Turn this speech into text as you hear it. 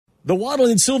The Waddle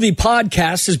and Sylvie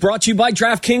podcast is brought to you by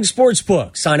DraftKings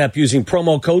Sportsbook. Sign up using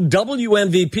promo code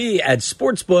WMVP at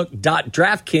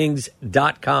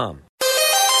sportsbook.draftkings.com.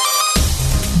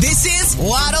 This is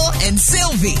Waddle and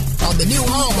Sylvie on the new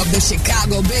home of the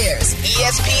Chicago Bears,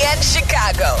 ESPN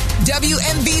Chicago,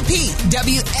 WMVP,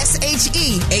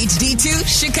 WSHE, HD2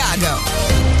 Chicago,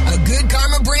 a Good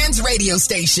Karma Brands radio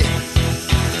station.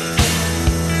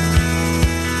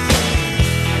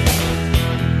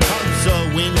 Cubs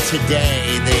win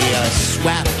today. They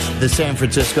swept the San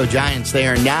Francisco Giants. They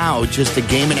are now just a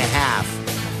game and a half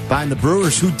behind the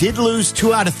Brewers, who did lose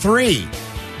 2 out of 3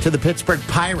 to the Pittsburgh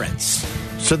Pirates.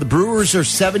 So the Brewers are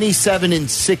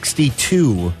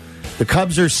 77-62. The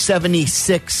Cubs are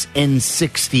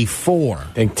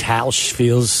 76-64. Think Tausch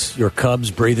feels your Cubs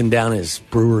breathing down his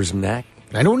Brewers' neck?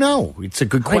 I don't know. It's a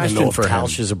good question for him.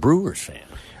 Tausch is a Brewers fan.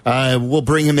 We'll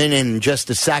bring him in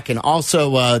just a second.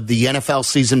 Also, the NFL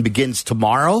season begins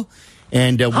tomorrow.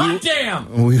 And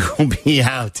we will be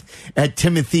out at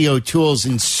Timothy O'Toole's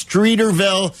in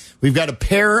Streeterville. We've got a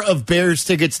pair of Bears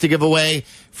tickets to give away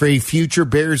for a future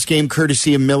Bears game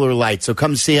courtesy of Miller Lite. So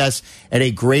come see us at a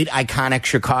great, iconic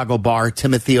Chicago bar,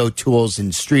 Timothy O'Toole's in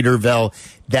Streeterville.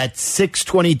 That's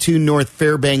 622 North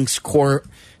Fairbanks Court.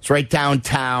 It's right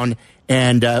downtown.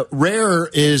 And rare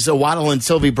is a Waddle and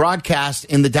Sylvie broadcast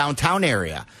in the downtown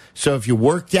area. So if you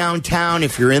work downtown,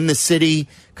 if you're in the city,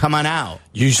 come on out.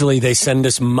 Usually they send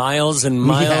us miles and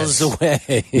miles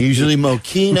away. Usually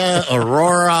Mokina,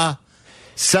 Aurora,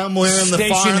 somewhere in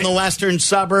the western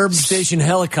suburbs. Station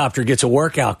helicopter gets a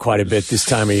workout quite a bit this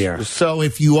time of year. So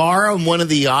if you are in one of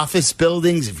the office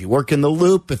buildings, if you work in the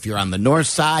Loop, if you're on the north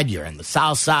side, you're on the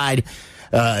south side,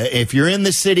 if you're in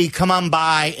the city, come on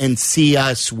by and see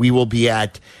us. We will be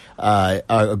at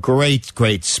a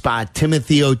great spot,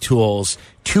 Timothy O'Toole's,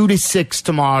 2 to 6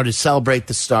 tomorrow to celebrate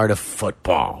the start of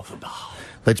football.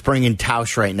 Let's bring in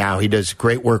Tausch right now. He does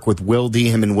great work with Wildy.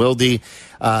 Him and Wildy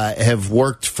have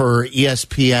worked for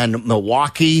ESPN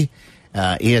Milwaukee,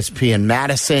 ESPN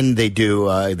Madison. They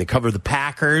cover the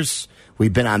Packers.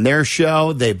 We've been on their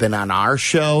show. They've been on our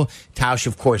show. Tausch,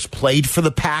 of course, played for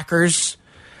the Packers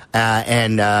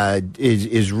and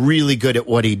is really good at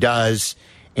what he does.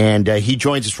 And he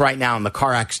joins us right now on the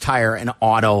CarX Tire and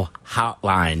Auto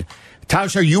Hotline.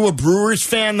 Tausch, are you a Brewers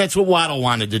fan? That's what Waddle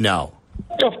wanted to know.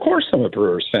 Of course I'm a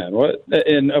Brewers fan. What?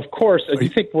 And of course, do you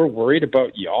think we're worried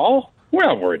about y'all? We're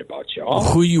not worried about y'all.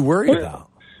 Who are you worried about?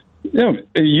 No,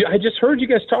 I just heard you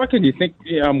guys talking. Do you think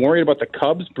I'm worried about the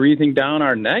Cubs breathing down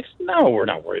our necks? No, we're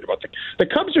not worried about the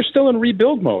Cubs are still in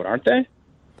rebuild mode, aren't they?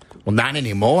 Well, not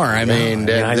anymore. I mean,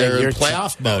 they're in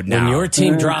playoff mode now. When your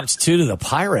team drops 2 to the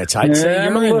Pirates, I'd say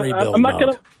you're in rebuild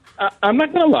mode. I'm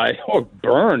not going to lie. Oh,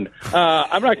 burn.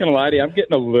 I'm not going to lie to you. I'm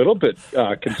getting a little bit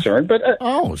concerned, but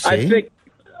I think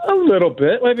a little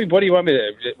bit. I mean, what do you want me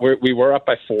to? We were up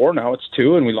by 4. Now it's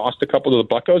 2, and we lost a couple to the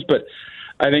Buccos. But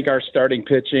I think our starting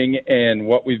pitching and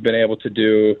what we've been able to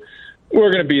do, we're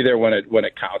going to be there when it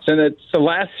counts. And it's the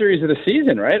last series of the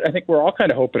season, right? I think we're all kind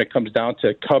of hoping it comes down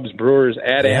to Cubs Brewers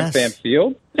at AmFam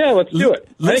Field. Yeah, let's do it.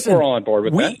 I think we're all on board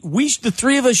with that. The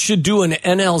 3 of us should do an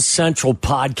NL Central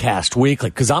podcast weekly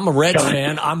because I'm a Reds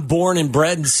fan. I'm born and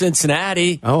bred in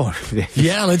Cincinnati. Oh,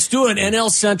 yeah, let's do an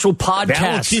NL Central podcast.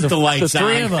 That will keep the lights on. The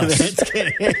 3 of us.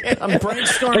 I'm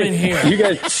brainstorming here. You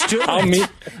guys,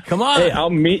 Come on. Hey, I'll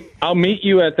meet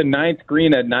you at the 9th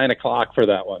green at 9:00 for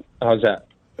that one. How's that?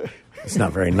 It's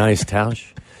not very nice, Tausch.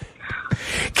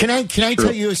 Can I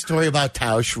tell you a story about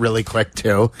Tausch really quick,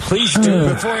 too? Please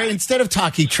do. Instead of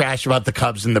talking trash about the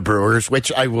Cubs and the Brewers,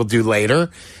 which I will do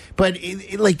later, but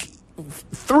like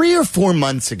 3 or 4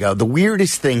 months ago, the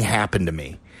weirdest thing happened to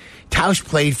me. Tausch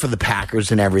played for the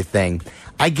Packers and everything.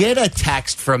 I get a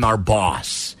text from our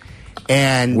boss.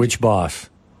 And which boss?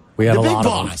 We had a lot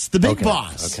of them. The big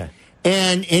boss. Okay.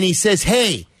 And he says,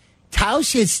 hey,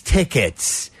 Tausch has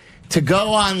tickets to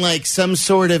go on like some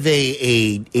sort of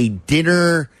a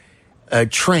dinner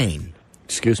train.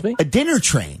 Excuse me? A dinner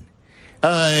train.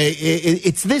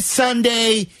 It's this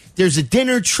Sunday. There's a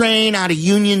dinner train out of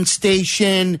Union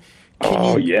Station.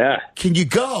 Can you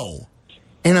go?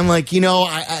 And I'm like,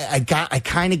 I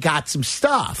kind of got some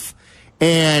stuff.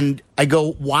 And I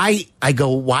go, why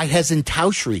hasn't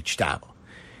Tausch reached out?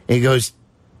 And he goes,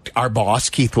 our boss,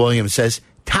 Keith Williams, says,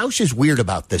 Tausch is weird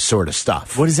about this sort of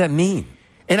stuff. What does that mean?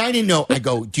 And I didn't know. I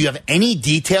go, do you have any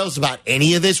details about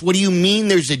any of this? What do you mean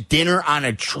there's a dinner on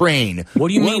a train? What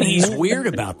do you mean he's weird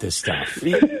about this stuff?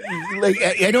 Like,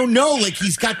 I don't know. Like,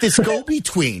 he's got this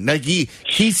go-between. Like,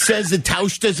 he says that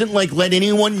Tausch doesn't, like, let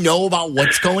anyone know about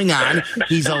what's going on.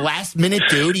 He's a last-minute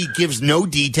dude. He gives no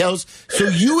details. So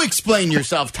you explain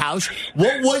yourself, Tausch.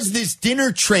 What was this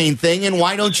dinner train thing, and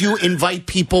why don't you invite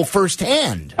people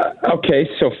firsthand? Okay,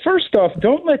 so first off,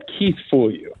 don't let Keith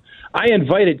fool you. I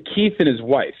invited Keith and his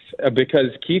wife because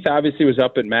Keith obviously was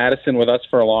up in Madison with us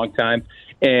for a long time,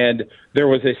 and there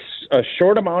was a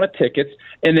short amount of tickets.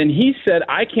 And then he said,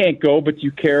 "I can't go, but do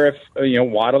you care if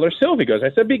Waddle or Sylvie goes?"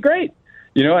 I said, "Be great.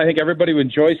 I think everybody would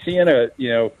enjoy seeing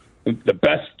the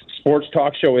best sports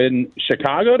talk show in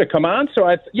Chicago to come on." So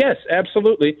yes,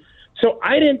 absolutely. So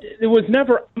it was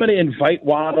never, I'm going to invite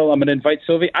Waddle, I'm going to invite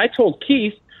Sylvie. I told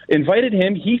Keith, invited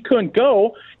him, he couldn't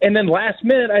go, and then last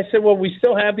minute I said, well, we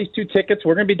still have these 2 tickets,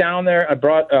 we're going to be down there. I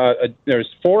brought there's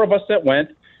 4 of us that went.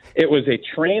 It was a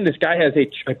train. This guy has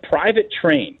a private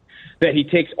train that he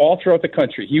takes all throughout the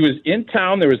country. He was in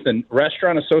town. There was the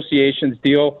Restaurant Association's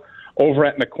deal over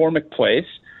at McCormick Place.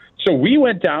 So we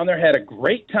went down there, had a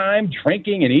great time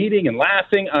drinking and eating and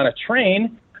laughing on a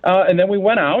train. And then we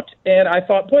went out, and I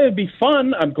thought, boy, it'd be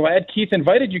fun. I'm glad Keith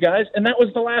invited you guys, and that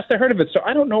was the last I heard of it. So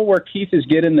I don't know where Keith is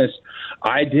getting this,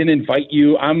 I didn't invite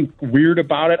you, I'm weird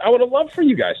about it. I would have loved for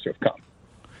you guys to have come.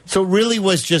 So really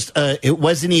was just, it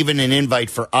wasn't even an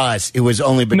invite for us. It was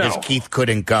only because Keith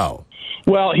couldn't go.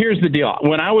 Well, here's the deal.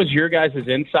 When I was your guys'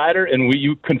 insider, and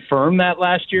you confirmed that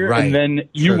last year, right. And then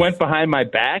you went behind my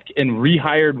back and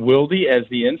rehired Wildy as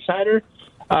the insider,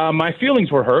 my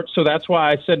feelings were hurt, so that's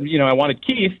why I said, I wanted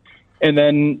Keith, and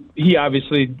then he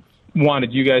obviously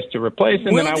wanted you guys to replace,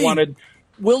 and then I wanted...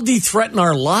 Wildy threaten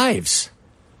our lives.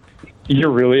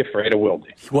 You're really afraid of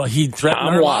Wildy. Well, he threatened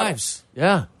our lives.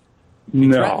 Yeah.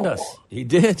 He threatened us. He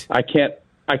did. I can't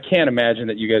imagine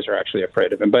that you guys are actually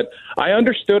afraid of him, but I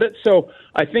understood it, so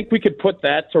I think we could put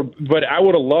that, but I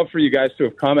would have loved for you guys to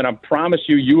have come, and I promise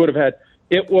you would have had...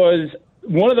 It was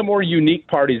one of the more unique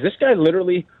parties. This guy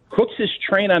literally hooks his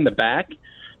train on the back,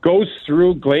 goes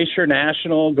through Glacier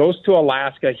National, goes to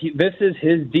Alaska. This is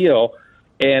his deal,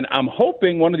 and I'm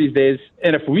hoping one of these days,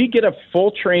 and if we get a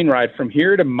full train ride from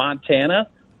here to Montana,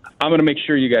 I'm going to make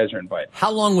sure you guys are invited.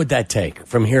 How long would that take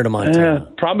from here to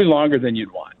Montana? Probably longer than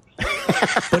you'd want.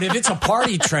 But if it's a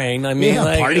party train, I mean,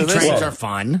 party trains are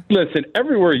fun. Listen,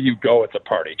 everywhere you go, it's a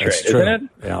party train, isn't it?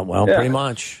 Yeah, well, pretty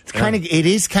much. It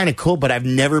is kind of cool, but I've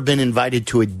never been invited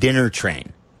to a dinner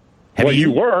train.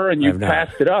 You were, and you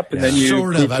passed it up, and then you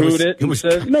poo-pooed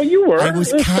it. No, you were. I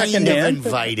was kind of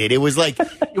invited. It was like,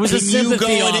 it was a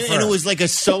sympathy offer. And it was like a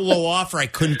solo offer. I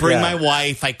couldn't bring my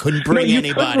wife. I couldn't bring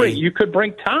anybody. You could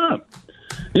bring Tom.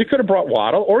 You could have brought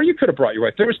Waddle, or you could have brought your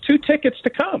wife. There was 2 tickets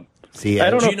to come. See, I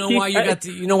don't know. You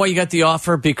know why you got the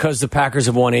offer? Because the Packers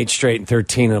have won 8 straight and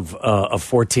 13 of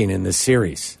 14 in this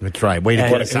series. That's right. Way to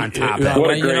put us on top.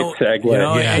 What a great segue.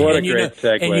 What a great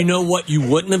segue. And you know what you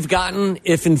wouldn't have gotten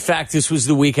if, in fact, this was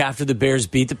the week after the Bears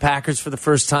beat the Packers for the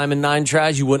first time in 9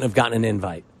 tries? You wouldn't have gotten an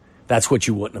invite. That's what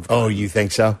you wouldn't have gotten. Oh, you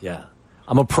think so? Yeah.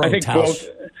 I'm a pro Tausch.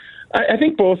 I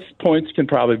think both points can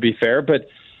probably be fair, but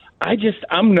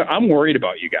I'm worried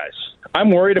about you guys. I'm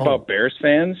worried about Bears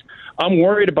fans. I'm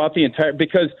worried about the entire,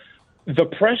 because the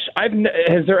pressure.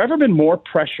 Has there ever been more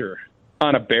pressure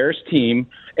on a Bears team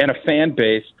and a fan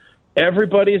base?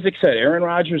 Everybody is excited. Aaron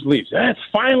Rodgers leaves. That's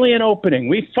finally an opening.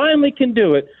 We finally can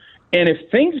do it. And if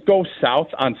things go south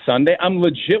on Sunday, I'm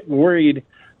legit worried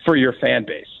for your fan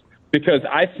base, because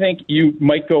I think you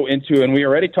might go into, and we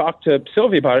already talked to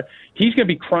Sylvie about it, he's going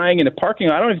to be crying in the parking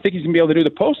lot. I don't even think he's going to be able to do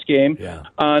the post game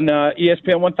on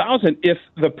ESPN 1000. If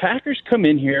the Packers come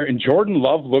in here and Jordan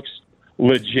Love looks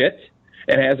legit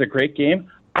and has a great game,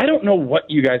 I don't know what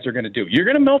you guys are going to do. You're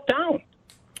going to melt down.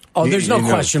 Oh, there's no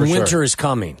question. Winter is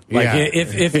coming. Like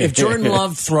if Jordan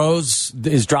Love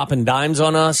is dropping dimes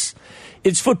on us,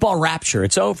 it's football rapture.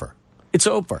 It's over. It's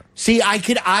over. See,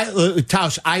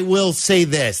 Tausch, I will say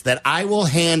this, that I will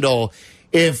handle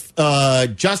if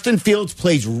Justin Fields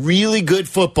plays really good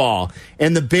football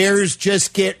and the Bears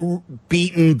just get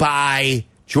beaten by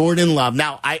Jordan Love.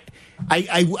 Now,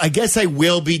 I guess I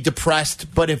will be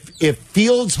depressed, but if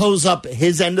Fields holds up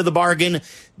his end of the bargain,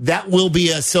 that will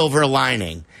be a silver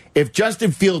lining. If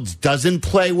Justin Fields doesn't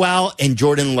play well and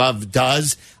Jordan Love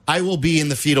does, I will be in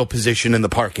the fetal position in the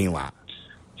parking lot.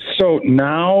 So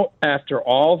now, after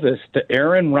all this, the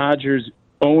Aaron Rodgers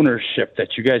ownership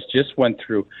that you guys just went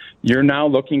through, you're now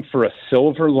looking for a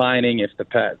silver lining.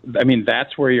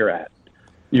 That's where you're at.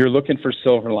 You're looking for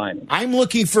silver lining. I'm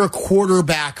looking for a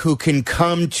quarterback who can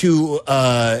come to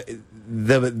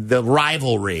the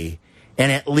rivalry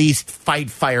and at least fight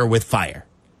fire with fire?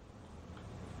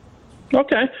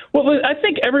 Okay. Well, I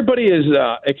think everybody is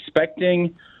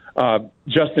expecting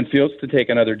Justin Fields to take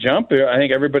another jump. I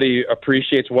think everybody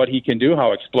appreciates what he can do,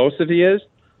 how explosive he is.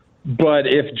 But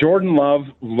if Jordan Love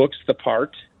looks the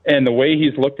part, and the way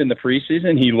he's looked in the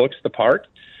preseason, he looks the part,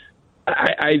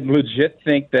 I legit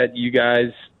think that you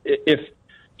guys, if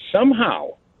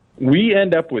somehow we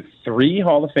end up with 3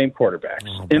 Hall of Fame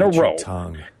quarterbacks in a row,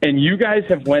 and you guys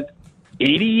have went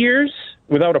 80 years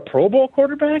without a Pro Bowl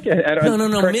quarterback?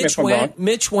 No.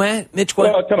 Mitch went.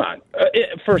 Well, come on.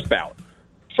 First ballot.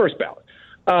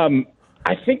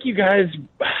 I think you guys,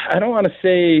 I don't want to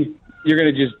say you're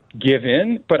going to just give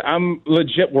in, but I'm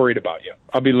legit worried about you.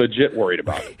 I'll be legit worried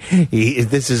about it.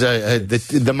 This is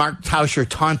the Mark Tauscher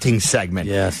taunting segment.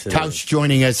 Yes. Tausch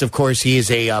joining us, of course. He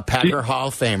is a Packer Hall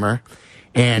of Famer.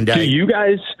 And do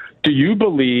you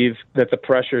believe that the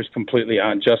pressure is completely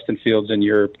on Justin Fields and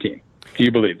your team? Do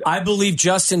you believe that? I believe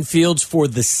Justin Fields for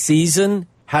the season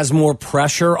has more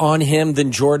pressure on him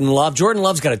than Jordan Love. Jordan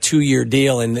Love's got a 2-year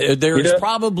deal, and there's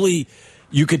probably,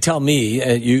 you could tell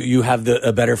me, you have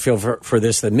a better feel for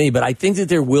this than me, but I think that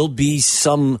there will be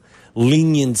some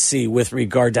leniency with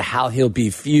regard to how he'll be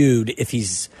viewed if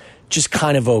he's just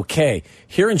kind of okay.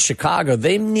 Here in Chicago,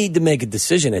 they need to make a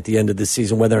decision at the end of the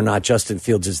season whether or not Justin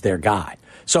Fields is their guy.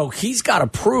 So he's got to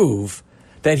prove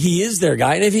that he is their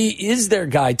guy. And if he is their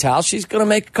guy, Tausch, he's going to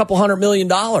make $200 million.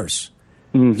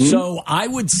 Mm-hmm. So I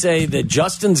would say that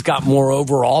Justin's got more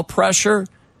overall pressure.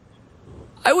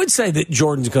 I would say that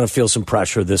Jordan's going to feel some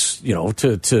pressure this,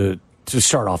 to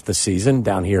start off the season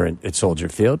down here at Soldier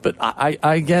Field. But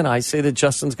I say that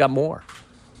Justin's got more.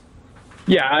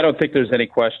 Yeah, I don't think there's any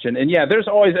question. And yeah, there's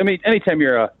always, anytime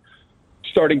you're a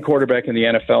starting quarterback in the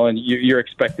NFL and you're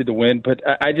expected to win, but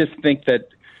I just think that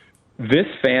this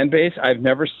fan base, I've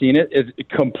never seen it, is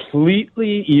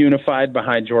completely unified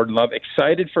behind Jordan Love,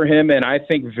 excited for him, and I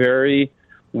think very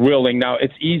willing. Now,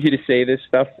 it's easy to say this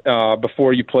stuff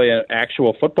before you play an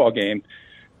actual football game,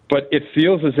 but it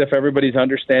feels as if everybody's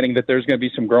understanding that there's going to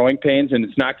be some growing pains, and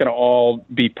it's not going to all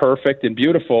be perfect and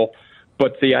beautiful,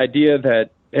 but the idea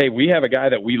that, hey, we have a guy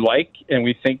that we like and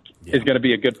we think is going to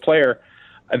be a good player,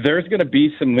 there's going to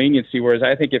be some leniency, whereas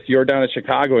I think if you're down in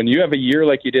Chicago and you have a year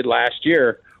like you did last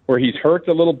year where he's hurt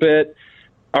a little bit,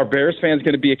 our Bears fans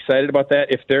going to be excited about that.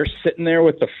 If they're sitting there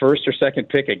with the first or second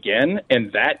pick again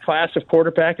and that class of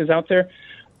quarterback is out there,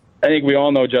 I think we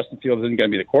all know Justin Fields isn't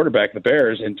going to be the quarterback of the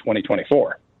Bears in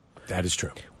 2024. That is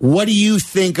true. What do you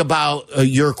think about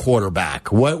your quarterback?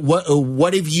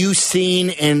 What have you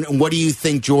seen, and what do you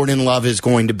think Jordan Love is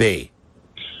going to be?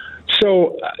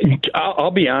 So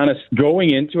I'll be honest,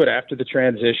 going into it after the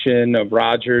transition of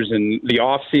Rodgers and the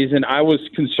offseason, I was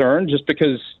concerned just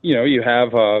because, you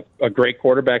have a great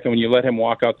quarterback, and when you let him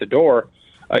walk out the door,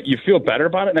 you feel better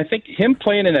about it. And I think him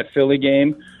playing in that Philly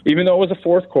game, even though it was a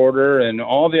fourth quarter and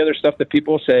all the other stuff that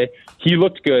people say, he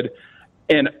looked good.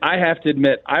 And I have to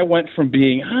admit, I went from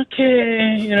being,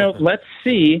 okay, let's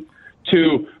see,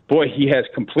 to, boy, he has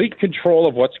complete control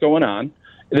of what's going on.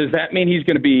 Does that mean he's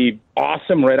going to be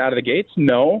awesome right out of the gates?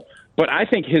 No. But I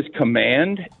think his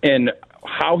command and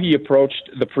how he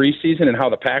approached the preseason and how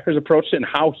the Packers approached it and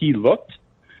how he looked,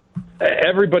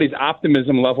 everybody's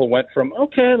optimism level went from,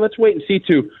 okay, let's wait and see,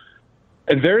 to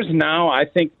there's now, I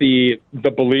think, the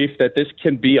belief that this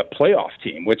can be a playoff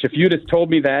team, which if you'd have told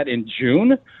me that in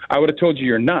June, I would have told you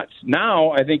you're nuts.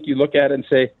 Now I think you look at it and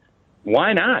say,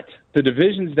 why not? The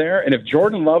division's there, and if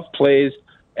Jordan Love plays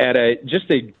at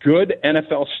just a good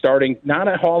NFL starting, not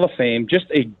a Hall of Fame, just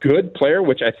a good player,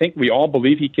 which I think we all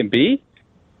believe he can be,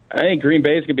 I think Green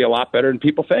Bay is going to be a lot better than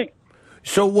people think.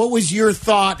 So what was your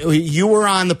thought? You were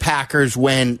on the Packers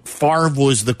when Favre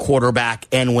was the quarterback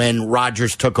and when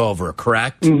Rodgers took over,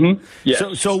 correct? Mm-hmm.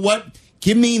 Yes. So what?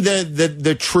 Give me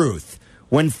the truth.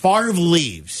 When Favre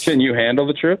leaves... Can you handle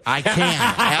the truth? I can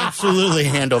absolutely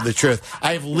handle the truth.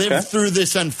 I've lived through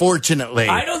this, unfortunately.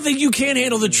 I don't think you can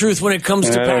handle the truth when it comes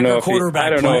to Packer quarterback. I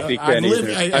don't know if he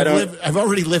can I've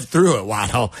already lived through it,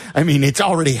 Waddle. It's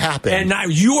already happened. And now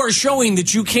you are showing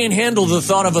that you can't handle the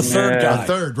thought of a third guy. A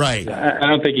third, right. I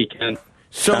don't think he can.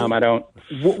 So, Tom, I don't.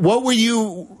 What were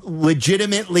you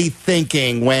legitimately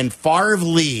thinking when Favre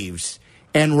leaves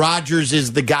and Rodgers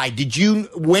is the guy?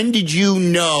 When did you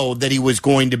know that he was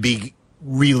going to be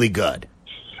really good?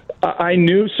 I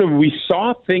knew. So we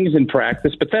saw things in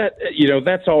practice, but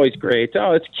that's always great.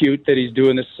 Oh, it's cute that he's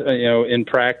doing this, in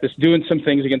practice, doing some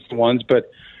things against the ones, but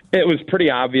it was pretty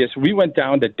obvious. We went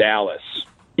down to Dallas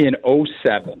in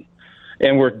 2007,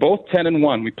 and we're both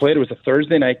 10-1. We played, it was a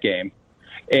Thursday night game,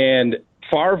 and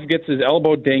Favre gets his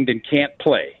elbow dinged and can't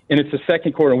play, and it's the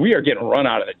second quarter, and we are getting run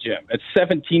out of the gym. It's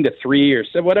 17-3 or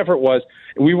so, whatever it was.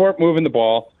 We weren't moving the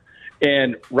ball,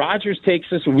 and Rodgers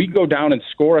takes us, and we go down and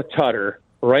score a tutter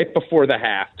right before the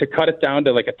half to cut it down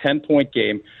to like a 10-point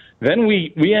game. Then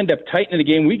we end up tightening the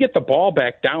game. We get the ball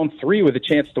back down 3 with a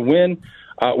chance to win.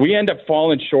 We end up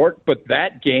falling short, but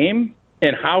that game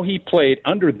and how he played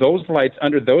under those lights,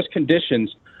 under those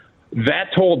conditions, that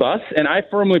told us, and I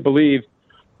firmly believe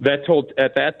that told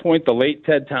at that point the late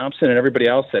Ted Thompson and everybody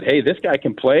else said, hey, this guy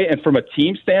can play. And from a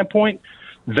team standpoint,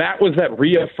 that was that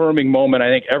reaffirming moment. I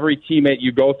think every teammate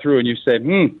you go through and you say,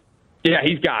 yeah,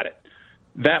 he's got it.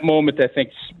 That moment, I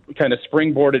think, kind of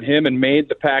springboarded him and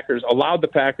allowed the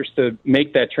Packers to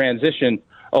make that transition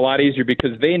a lot easier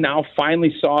because they now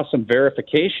finally saw some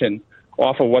verification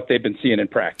off of what they've been seeing in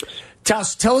practice.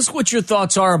 Taus, tell us what your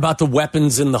thoughts are about the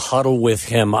weapons in the huddle with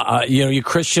him. You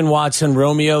Christian Watson,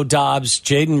 Romeo Doubs,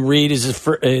 Jaden Reed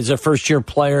is a first-year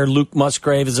player. Luke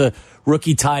Musgrave is a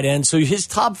rookie tight end. So his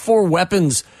top 4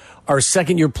 weapons are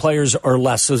second-year players or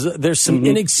less. So there's some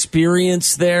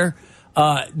inexperience there.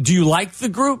 Do you like the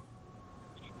group?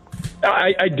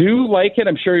 I do like it.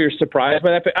 I'm sure you're surprised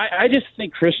by that. But I just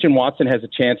think Christian Watson has a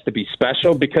chance to be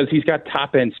special because he's got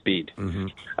top-end speed.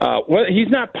 Well, he's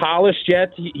not polished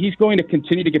yet. He's going to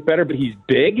continue to get better, but he's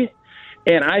big.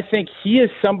 And I think he is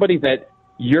somebody that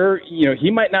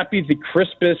he might not be the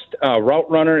crispest route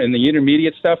runner in the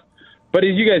intermediate stuff, but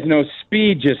as you guys know,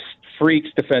 speed just freaks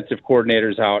defensive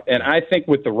coordinators out. And I think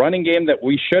with the running game that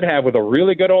we should have with a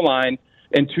really good O-line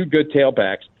and 2 good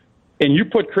tailbacks, and you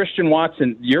put Christian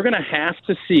Watson, you're going to have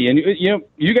to see, and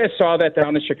you guys saw that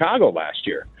down in Chicago last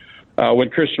year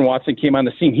when Christian Watson came on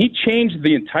the scene. He changed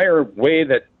the entire way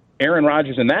that Aaron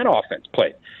Rodgers and that offense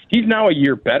played. He's now a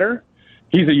year better.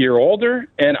 He's a year older,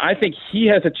 and I think he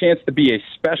has a chance to be a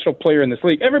special player in this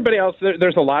league. Everybody else,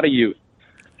 there's a lot of youth.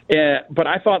 But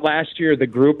I thought last year the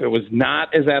group, it was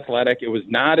not as athletic. It was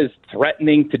not as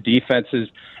threatening to defenses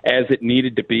as it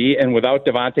needed to be. And without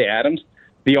Devontae Adams,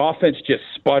 the offense just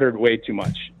sputtered way too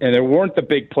much, and there weren't the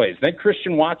big plays. Then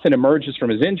Christian Watson emerges from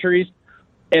his injuries,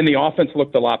 and the offense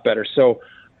looked a lot better. So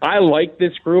I like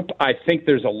this group. I think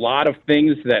there's a lot of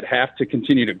things that have to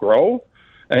continue to grow.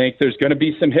 I think there's going to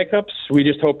be some hiccups. We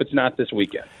just hope it's not this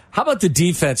weekend. How about the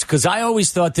defense? Because I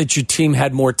always thought that your team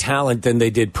had more talent than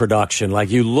they did production. Like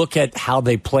you look at how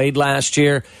they played last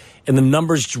year, and the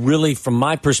numbers really, from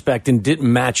my perspective,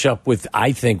 didn't match up with,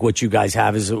 I think, what you guys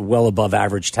have is a well above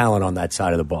average talent on that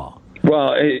side of the ball.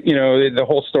 Well, the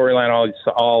whole storyline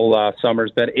all summer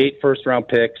has been 8 first-round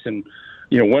picks, and,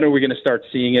 when are we going to start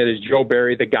seeing it? Is Joe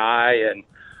Barry the guy? And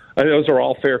those are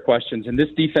all fair questions. And this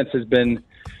defense has been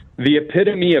the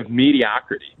epitome of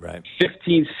mediocrity. Right.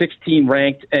 15, 16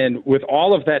 ranked, and with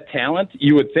all of that talent,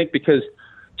 you would think because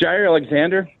Jair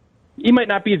Alexander, he might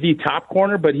not be the top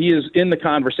corner, but he is in the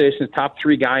conversation, top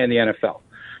 3 guy in the NFL.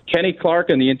 Kenny Clark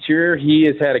in the interior, he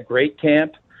has had a great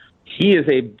camp. He's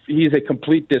a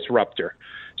complete disruptor.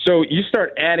 So you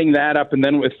start adding that up, and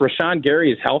then if Rashawn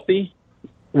Gary is healthy,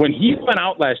 when he went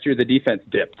out last year, the defense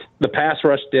dipped. The pass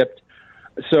rush dipped.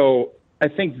 So I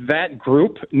think that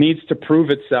group needs to prove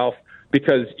itself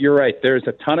because you're right, there's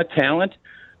a ton of talent,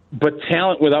 but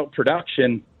talent without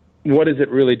production, what does it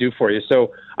really do for you?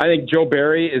 So I think Joe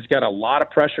Barry has got a lot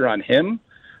of pressure on him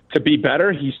to be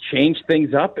better. He's changed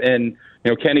things up, and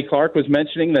Kenny Clark was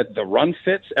mentioning that the run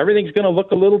fits. Everything's going to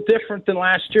look a little different than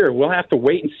last year. We'll have to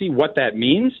wait and see what that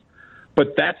means,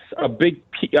 but that's a big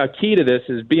key to this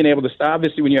is being able to –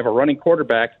 obviously when you have a running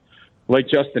quarterback like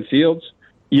Justin Fields,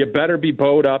 you better be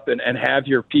bowed up and have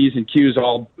your P's and Q's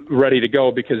all ready to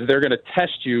go because they're going to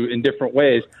test you in different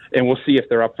ways, and we'll see if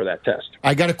they're up for that test.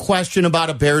 I got a question about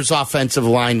a Bears offensive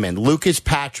lineman. Lucas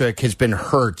Patrick has been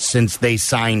hurt since they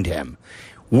signed him.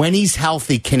 When he's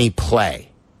healthy, can he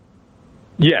play?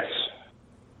 Yes.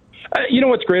 You know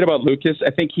what's great about Lucas?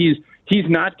 I think he's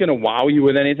not going to wow you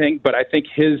with anything, but I think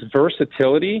his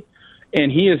versatility,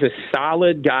 and he is a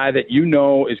solid guy that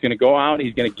is going to go out,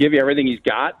 he's going to give you everything he's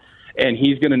got, and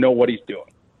he's going to know what he's doing.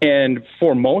 And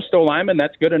for most O-linemen,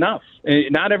 that's good enough.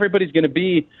 Not everybody's going to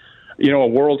be, a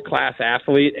world-class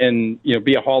athlete and,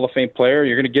 be a Hall of Fame player.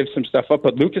 You're going to give some stuff up.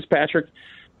 But Lucas Patrick,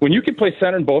 when you can play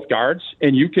center in both guards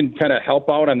and you can kind of help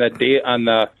out on that day on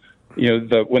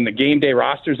when the game day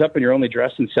roster's up and you're only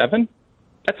dressed in 7,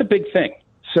 that's a big thing.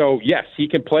 So, yes, he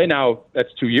can play now. That's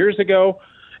 2 years ago,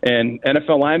 and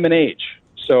NFL lineman age.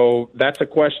 So that's a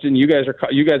question. You guys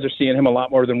are seeing him a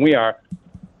lot more than we are.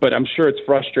 But I'm sure it's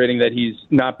frustrating that he's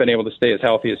not been able to stay as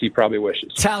healthy as he probably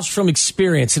wishes. Taus, from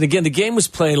experience, and again, the game was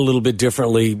played a little bit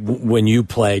differently when you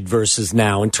played versus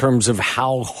now in terms of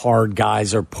how hard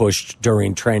guys are pushed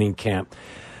during training camp.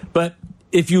 But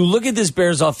if you look at this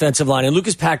Bears offensive line, and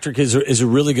Lucas Patrick is a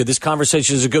really good, this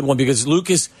conversation is a good one because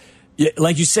Lucas,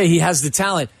 like you say, he has the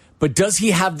talent, but does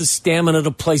he have the stamina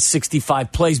to play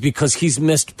 65 plays because he's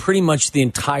missed pretty much the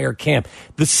entire camp?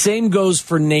 The same goes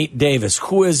for Nate Davis,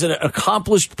 who is an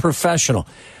accomplished professional.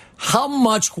 How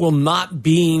much will not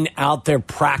being out there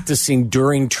practicing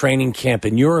during training camp,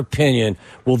 in your opinion,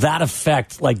 will that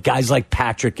affect like guys like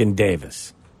Patrick and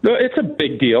Davis? No, it's a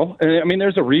big deal. I mean,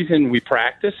 there's a reason we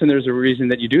practice, and there's a reason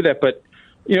that you do that. But,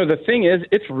 the thing is,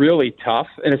 it's really tough,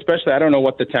 and especially I don't know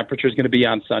what the temperature is going to be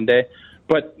on Sunday,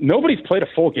 but nobody's played a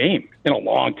full game in a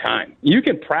long time. You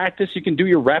can practice, you can do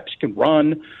your reps, you can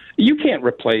run. You can't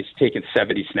replace taking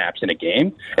 70 snaps in a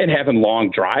game and having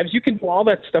long drives. You can do all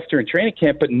that stuff during training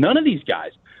camp, but none of these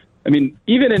guys. I mean,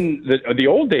 even in the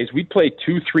old days, we'd play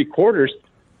 2-3 quarters.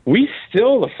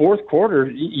 The fourth quarter,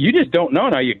 you just don't know.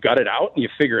 Now you gut it out and you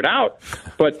figure it out.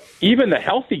 But even the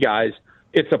healthy guys,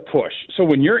 it's a push. So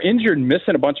when you're injured and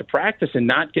missing a bunch of practice and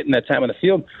not getting that time on the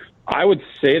field, I would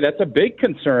say that's a big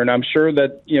concern. I'm sure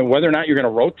that, whether or not you're going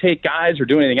to rotate guys or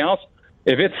do anything else,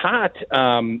 if it's hot,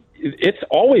 it's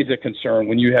always a concern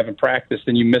when you haven't practiced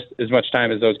and you miss as much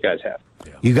time as those guys have.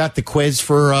 You got the quiz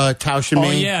for Tausch and me?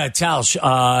 Oh, yeah, Tausch.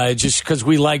 Just because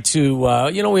we like to,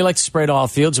 we like to spray to all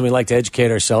fields and we like to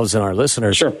educate ourselves and our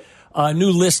listeners. Sure. A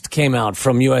new list came out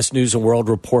from U.S. News and World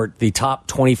Report, the top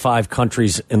 25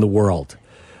 countries in the world.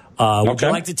 Would you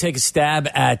like to take a stab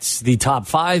at the top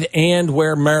 5 and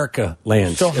where America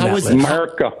lands? So how is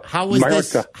America?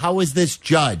 How is this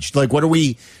judged? Like, what are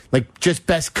we, like, just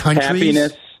best countries?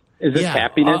 Happiness. Is it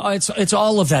happiness? It's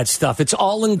all of that stuff. It's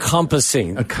all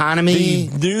encompassing. Economy.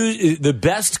 The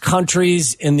best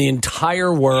countries in the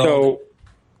entire world. So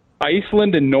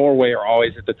Iceland and Norway are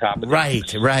always at the top of the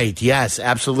list. Right. Yes,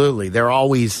 absolutely. They're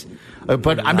always.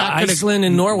 But I'm not. Iceland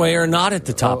and Norway are not at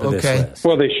the top of this list.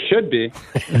 Well, they should be.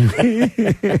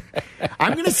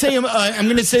 I'm going to say. I'm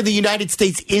going to say the United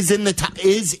States is in the top.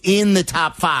 Is in the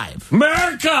top 5.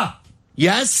 America.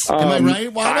 Yes. Am I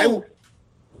right? Waddle?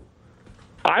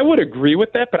 I would agree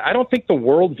with that, but I don't think the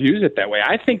world views it that way.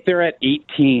 I think they're at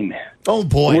 18. Oh,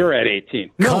 boy. We're at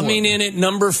 18. Coming in at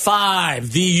number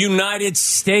 5, the United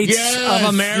States of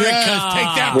America. Yes,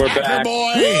 take that, We're Packer back.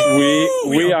 boy.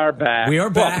 We are back. We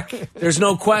are back. There's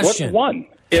no question. What's one?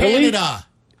 Italy?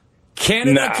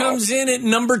 Canada comes in at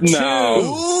number 2.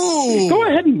 Ooh. Go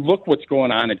ahead and look what's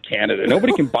going on in Canada.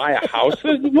 Nobody can buy a house.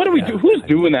 What do we do? Who's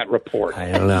doing that report?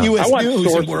 I don't know. U.S.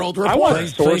 News and World Report. I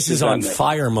want Place is on this.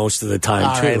 fire most of the time,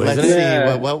 All too. right, let's isn't it? see.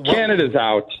 Yeah, Canada's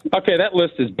out. Okay, that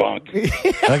list is bunk. Okay,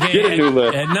 Get a new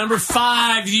list. At number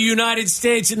 5, the United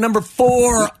States. At number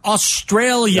 4,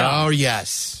 Australia. Oh,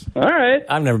 yes. All right.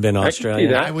 I've never been to I can see Australia.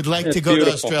 that. I would like It's to go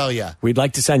beautiful. to Australia. We'd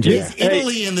like to send you Is there.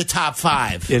 Italy in the top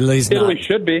 5? Italy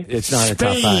should be. It's not in the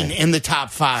top Spain 5. in the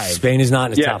top 5. Spain is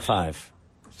not in the Yes. top 5.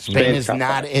 Spain is top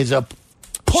not. 5. Is a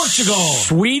Portugal.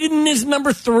 Sweden is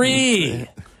number 3.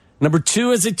 Number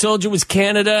 2, as I told you, was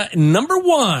Canada. Number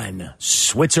 1,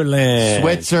 Switzerland.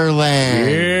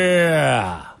 Switzerland.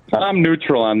 Yeah. I'm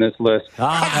neutral on this list.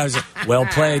 That was well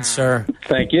played, sir.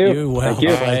 Thank you. Thank you.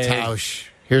 All right, Tausch.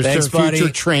 Here's Thanks, their future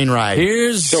buddy. train ride.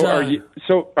 Here's So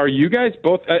are you guys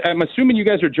both? I'm assuming you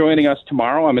guys are joining us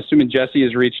tomorrow. I'm assuming Jesse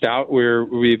has reached out.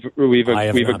 We've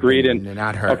agreed and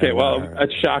not her. Okay, well,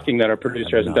 it's shocking that our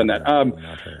producer hasn't done that.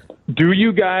 Do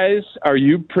you guys? Have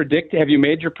you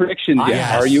made your predictions yet?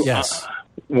 Yes, Are you? yes.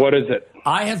 What is it?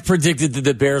 I have predicted that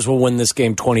the Bears will win this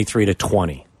game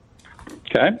 23-20.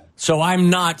 Okay. So I'm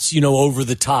not, over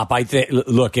the top. I think.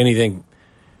 Look,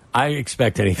 I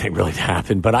expect anything really to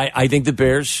happen, but I think the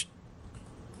Bears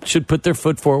should put their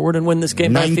foot forward and win this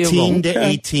game by field goal.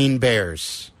 19-18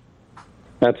 Bears.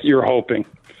 You're hoping.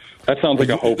 That sounds like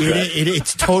a hope bet.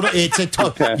 It's total. It's a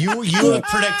total. Okay. You have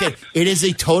predicted. It is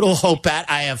a total hope bet.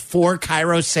 I have 4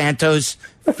 Cairo Santos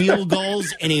field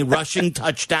goals and a rushing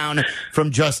touchdown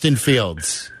from Justin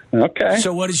Fields. Okay.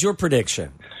 So what is your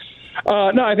prediction?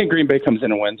 No, I think Green Bay comes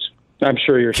in and wins. I'm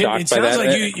sure you're shocked by that.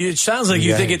 It sounds like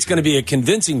you think it's going to be a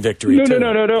convincing victory. No.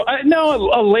 too.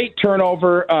 A late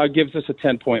turnover gives us a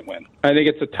 10-point win. I think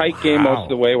it's a tight game most of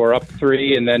the way. We're up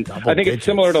 3, and then I think it's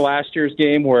similar to last year's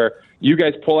game where you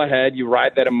guys pull ahead, you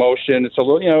ride that emotion. It's a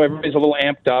little, everybody's a little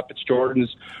amped up. It's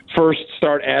Jordan's first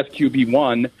start as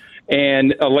QB1,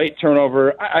 and a late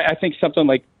turnover. I think something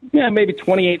like maybe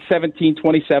 28-17,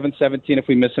 27-17 if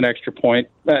we miss an extra point.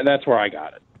 That's where I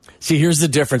got it. See, here's the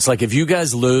difference. Like, if you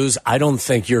guys lose, I don't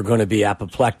think you're going to be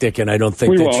apoplectic, and I don't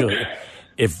think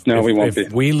If we won't be.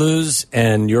 If we lose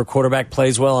and your quarterback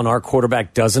plays well and our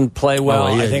quarterback doesn't play well,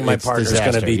 I think my partner's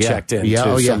going to be checked in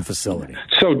to some facility.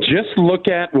 So just look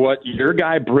at what your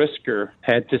guy Brisker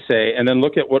had to say, and then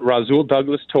look at what Rasul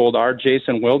Douglas told our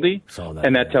Jason Wilde,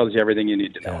 and that tells you everything you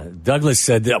need to know. Douglas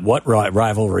said that what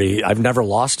rivalry? I've never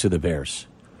lost to the Bears.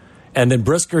 And then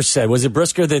Brisker said, was it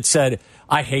Brisker that said,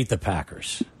 I hate the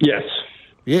Packers? Yes.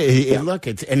 Yeah, look,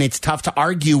 it's tough to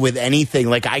argue with anything.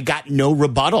 Like, I got no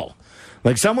rebuttal.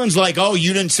 Like, someone's like, oh,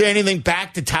 you didn't say anything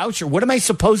back to Tauscher. What am I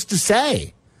supposed to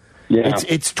say? Yeah.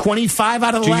 It's 25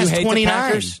 out of the last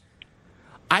 29.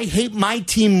 I hate my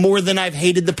team more than I've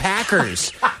hated the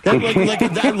Packers.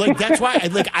 That's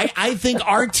why. I think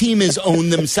our team has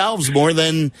owned themselves more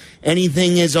than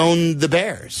anything has owned the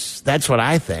Bears. That's what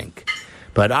I think.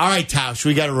 But, all right, Tausch,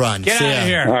 we got to run. Get out of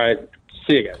here. All right.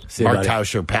 See you guys. Mark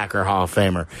Tauscher, Packer Hall of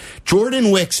Famer.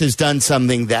 Jordan Wicks has done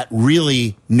something that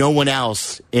really no one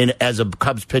else as a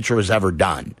Cubs pitcher has ever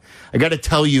done. I got to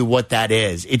tell you what that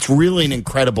is. It's really an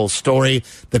incredible story.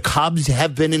 The Cubs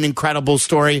have been an incredible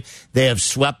story. They have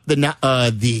swept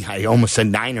I almost said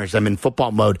Niners. I'm in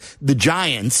football mode. The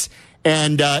Giants.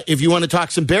 And if you want to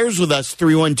talk some Bears with us,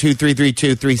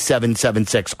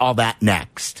 312-332-3776. All that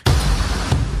next.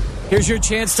 Here's your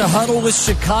chance to huddle with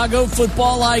Chicago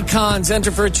football icons. Enter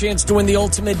for a chance to win the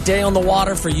ultimate day on the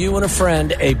water for you and a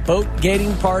friend. A boat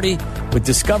gating party with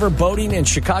Discover Boating and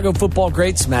Chicago football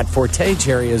greats Matt Forte,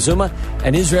 Jerry Azuma,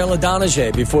 and Israel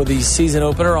Adonijah before the season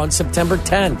opener on September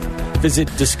 10th. Visit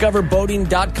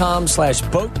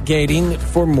discoverboating.com/boatgating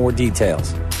for more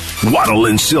details. Waddle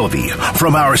and Sylvie,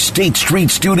 from our State Street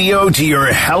studio to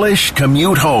your hellish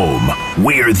commute home.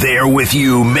 We're there with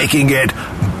you, making it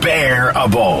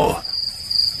bearable.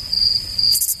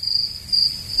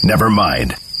 Never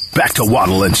mind. Back to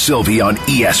Waddle and Sylvie on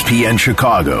ESPN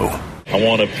Chicago. I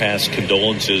want to pass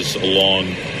condolences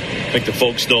along. Make the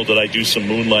folks know that I do some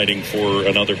moonlighting for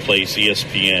another place,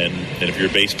 ESPN. And if you're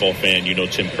a baseball fan, you know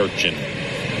Tim Kirkchin.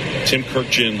 Tim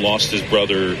Kirkchin lost his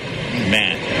brother,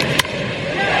 Matt.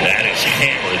 That is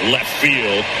hammered left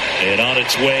field and on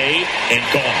its way and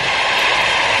gone.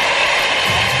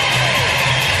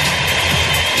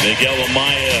 Miguel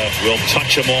Amaya will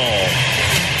touch them all.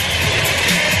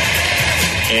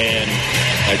 And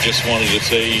I just wanted to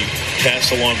say,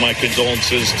 pass along my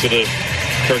condolences to the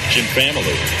Kirkchin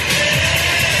family.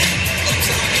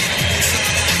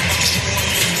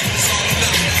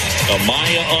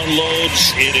 Amaya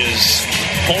unloads. It is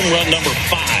home run number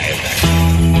 5.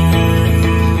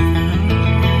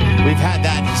 We've had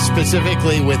that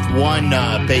specifically with one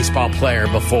baseball player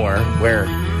before, where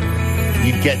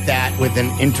you get that with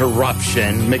an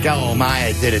interruption. Miguel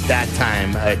Amaya did it that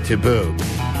time to Boog.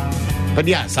 But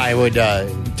yes, I would.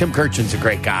 Tim Kirkchin's a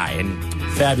great guy and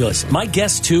fabulous. My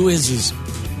guess too is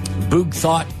Boog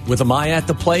thought with Amaya at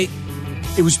the plate,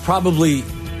 it was probably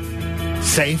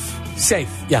safe.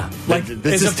 Yeah. Like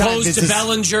as opposed to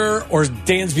Bellinger or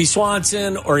Dansby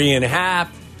Swanson or Ian Happ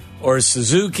or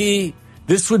Suzuki.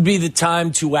 This would be the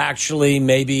time to actually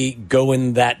maybe go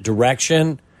in that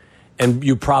direction, and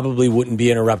you probably wouldn't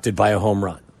be interrupted by a home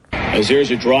run. As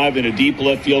there's a drive in a deep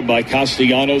left field by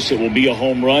Castellanos, it will be a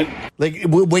home run. Like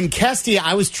when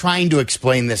I was trying to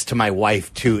explain this to my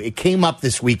wife too. It came up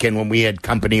this weekend when we had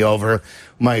company over.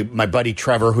 My buddy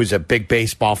Trevor, who's a big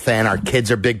baseball fan. Our kids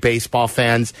are big baseball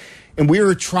fans. And we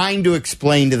were trying to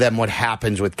explain to them what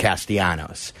happens with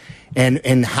Castellanos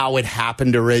and how it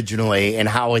happened originally and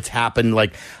how it's happened.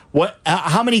 Like,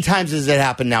 how many times has it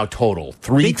happened now total?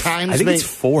 3 times? I think it's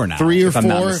 4 now. 3 or 4? If I'm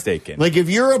not mistaken. Like, if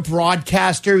you're a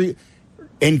broadcaster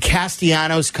and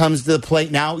Castellanos comes to the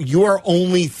plate now, you are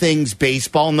only things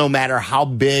baseball, no matter how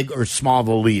big or small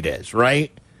the lead is,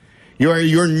 right?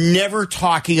 You're never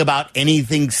talking about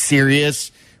anything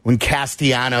serious when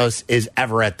Castellanos is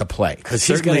ever at the plate. Because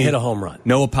he's going to hit a home run.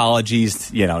 No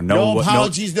apologies, no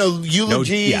apologies, no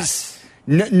eulogies,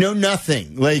 no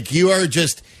nothing. Like, you are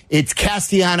just, it's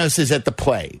Castellanos is at the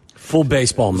plate. Full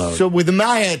baseball mode. So with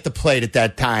Amaya at the plate at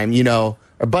that time, our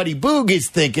buddy Boog is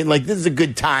thinking, like, this is a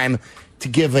good time to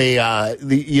give a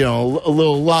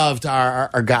little love to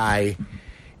our guy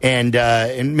and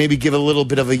maybe give a little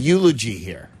bit of a eulogy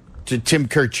here to Tim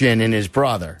Kirkchin and his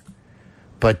brother.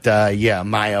 But,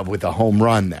 Maya with a home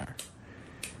run there.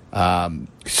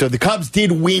 So the Cubs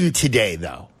did win today,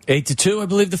 though. 8-2, I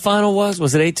believe the final was.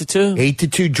 Was it 8-2?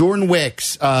 8-2. Jordan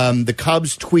Wicks, the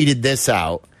Cubs tweeted this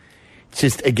out. It's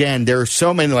just, again, there are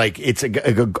so many, like, it's a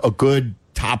good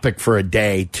topic for a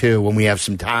day, too, when we have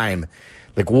some time.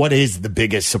 Like, what is the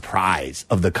biggest surprise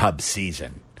of the Cubs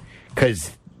season?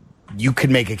 Because you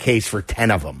could make a case for 10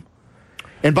 of them.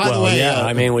 And by the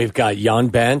way, we've got Jan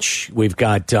Bench, we've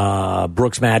got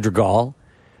Brooks Madrigal,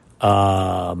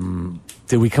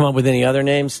 Did we come up with any other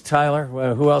names, Tyler?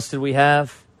 Who else did we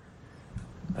have?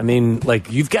 I mean,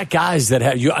 like, you've got guys that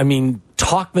have you. I mean,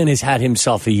 Talkman has had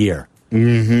himself a year.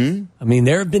 Mm-hmm. I mean,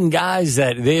 there have been guys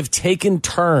that they have taken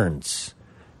turns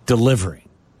delivering.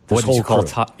 What did you call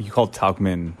you called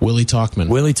Talkman? Willie Talkman.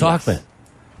 Willie Talkman. Yes.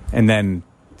 And then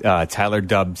Tyler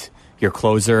dubbed your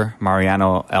closer,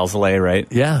 Mariano Alzolay, right?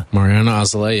 Yeah. Mariano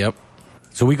Alzolay, yep.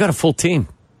 So we got a full team.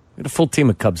 We got a full team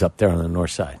of Cubs up there on the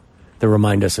north side that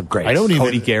remind us of greats.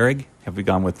 Cody Gehrig. Have we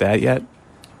gone with that yet?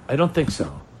 I don't think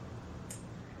so.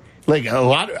 Like a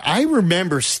lot, I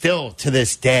remember still to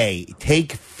this day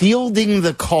fielding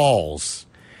the calls,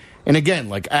 and again,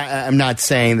 like I'm not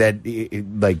saying that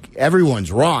like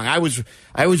everyone's wrong. I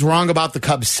was wrong about the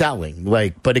Cubs selling,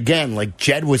 but again, like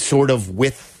Jed was sort of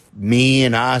with me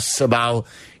and us about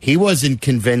he wasn't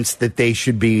convinced that they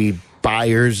should be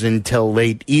buyers until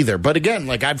late either. But again,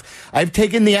 like I've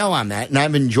taken the L on that, and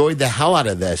I've enjoyed the hell out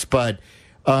of this. But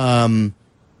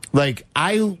like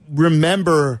I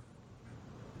remember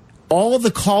all of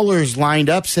the callers lined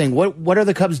up saying, "What are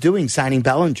the Cubs doing signing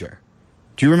Bellinger?"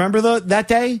 Do you remember that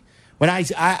day when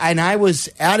I was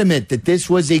adamant that this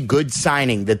was a good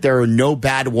signing, that there are no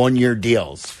bad 1-year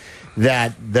deals,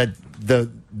 that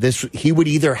he would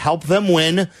either help them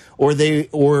win or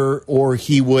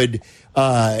he would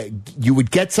you would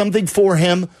get something for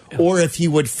him, or if he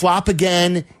would flop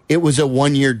again, it was a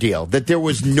 1-year deal. That there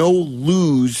was no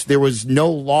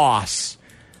loss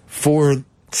for.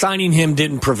 Signing him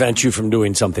didn't prevent you from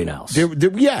doing something else. It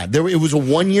was a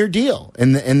 1-year deal,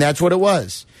 and that's what it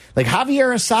was. Like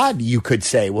Javier Assad, you could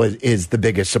say, is the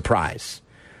biggest surprise.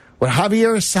 What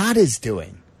Javier Assad is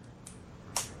doing.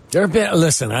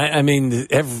 Listen, I mean,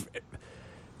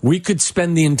 we could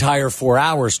spend the entire 4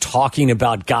 hours talking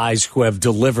about guys who have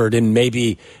delivered in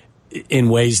maybe in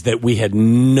ways that we had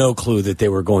no clue that they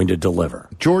were going to deliver.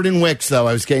 Jordan Wicks, though,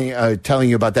 I was telling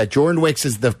you about that. Jordan Wicks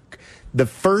is the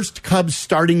first Cubs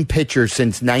starting pitcher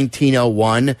since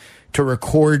 1901 to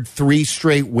record 3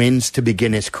 straight wins to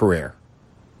begin his career.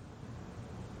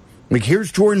 Like,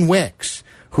 here's Jordan Wicks,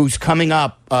 who's coming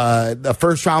up, a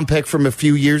first-round pick from a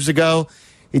few years ago.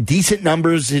 Decent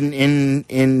numbers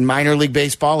in minor league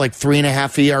baseball, like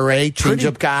 3.5 ERA,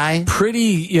 change-up guy.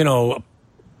 Pretty,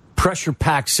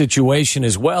 pressure-packed situation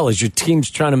as well, as your team's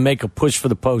trying to make a push for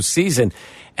the postseason,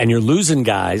 and you're losing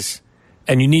guys.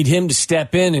 And you need him to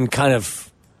step in and kind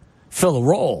of fill a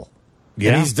role.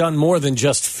 Yeah. And he's done more than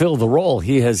just fill the role.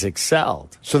 He has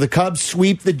excelled. So the Cubs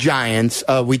sweep the Giants.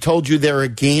 We told you they're a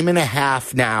game and a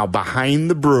half now behind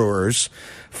the Brewers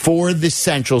for the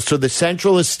Central. So the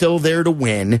Central is still there to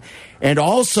win. And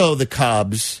also the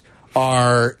Cubs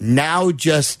are now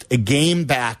just a game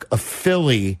back of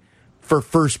Philly for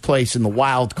first place in the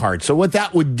wild card. So what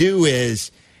that would do is,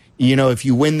 if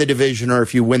you win the division or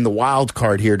if you win the wild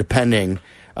card here, depending,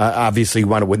 obviously you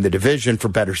want to win the division for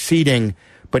better seeding,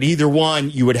 but either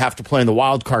one, you would have to play in the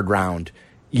wild card round.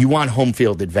 You want home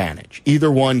field advantage.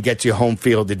 Either one gets you home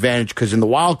field advantage because in the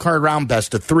wild card round,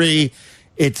 best of 3,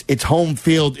 it's home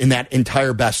field in that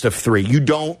entire best of 3. You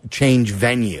don't change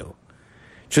venue.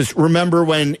 Just remember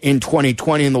when in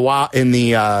 2020 in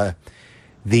the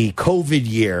COVID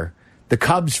year, the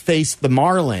Cubs faced the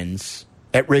Marlins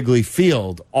at Wrigley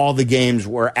Field. All the games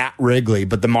were at Wrigley,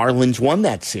 but the Marlins won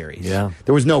that series. Yeah.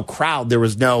 There was no crowd. There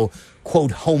was no,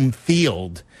 quote, home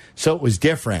field. So it was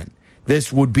different.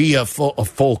 This would be a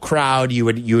full crowd. You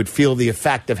would feel the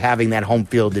effect of having that home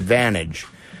field advantage.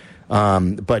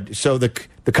 But so the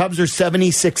Cubs are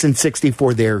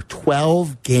 76-64. They're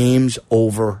 12 games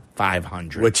over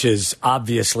 500. Which is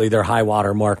obviously their high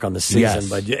water mark on the season. Yes.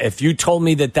 But if you told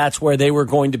me that that's where they were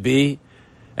going to be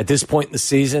at this point in the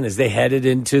season, as they headed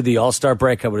into the All-Star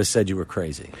break, I would have said you were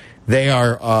crazy. They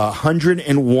are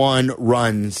 101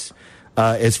 runs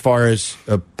as far as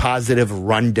a positive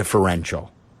run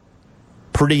differential.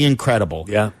 Pretty incredible.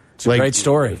 Yeah, it's a great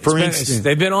story. For instance,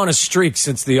 they've been on a streak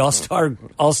since the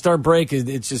All-Star break.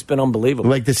 It's just been unbelievable.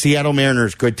 Like the Seattle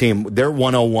Mariners, good team. They're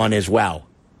 101 as well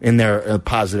in their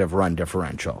positive run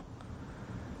differential.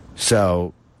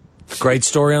 So, great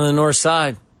story on the north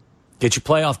side. Get your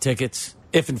playoff tickets.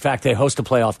 If, in fact, they host a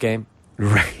playoff game.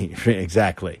 Right,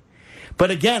 exactly.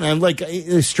 But again, I'm like,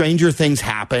 stranger things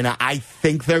happen. I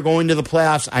think they're going to the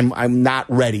playoffs. I'm not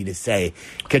ready to say,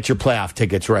 get your playoff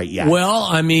tickets right yet. Well,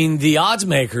 I mean, the odds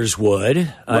makers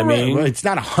would. I mean, it's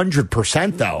not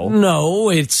 100%, though. No,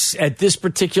 it's at this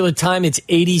particular time, it's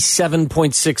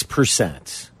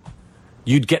 87.6%.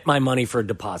 you'd get my money for a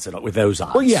deposit with those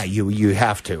odds. Well, yeah, you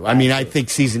have to. I mean, I think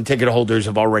season ticket holders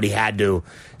have already had to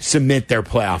submit their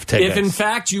playoff tickets. If, in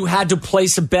fact, you had to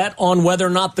place a bet on whether or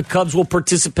not the Cubs will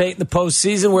participate in the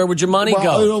postseason, where would your money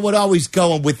go? It would always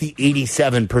go with the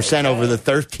 87% over the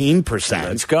 13%.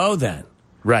 Let's go then.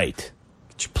 Right.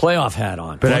 Get your playoff hat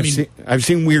on. But I've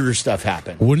seen weirder stuff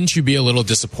happen. Wouldn't you be a little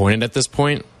disappointed at this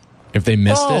point if they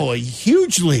missed it? Oh,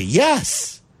 hugely,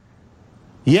 yes.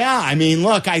 Yeah, I mean,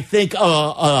 look, I think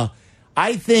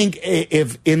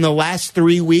if in the last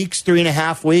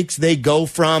 3.5 weeks, they go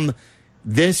from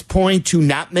this point to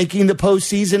not making the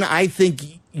postseason, I think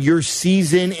your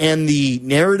season and the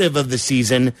narrative of the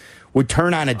season would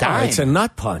turn on a dime. It's a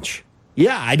nut punch.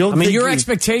 Yeah, I mean, your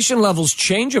expectation levels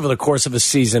change over the course of a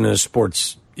season in a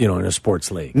sports, in a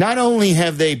sports league. Not only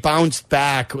have they bounced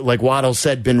back, like Waddle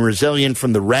said, been resilient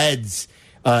from the Reds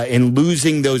in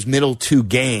losing those middle 2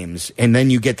 games, and then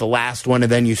you get the last one,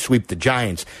 and then you sweep the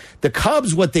Giants. The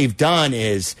Cubs, what they've done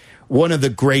is one of the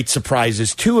great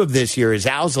surprises, too, of this year is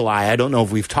Alzolay. I don't know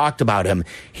if we've talked about him.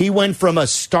 He went from a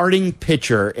starting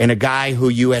pitcher and a guy who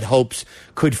you had hopes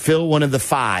could fill one of the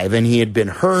 5, and he had been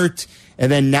hurt,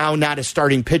 and then now not a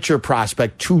starting pitcher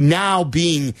prospect, to now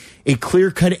being a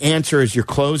clear-cut answer as your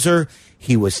closer.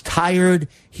 He was tired.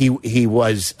 He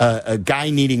was a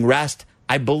guy needing rest.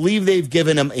 I believe they've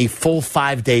given him a full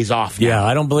 5 days off now. Yeah,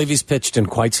 I don't believe he's pitched in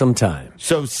quite some time.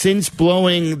 So since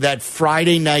blowing that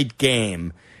Friday night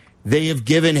game, they have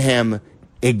given him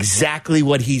exactly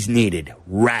what he's needed,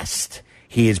 rest.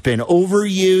 He has been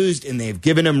overused, and they've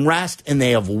given him rest, and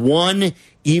they have won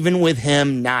even with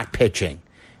him not pitching.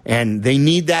 And they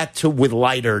need that with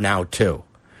Leiter now, too.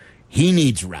 He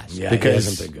needs rest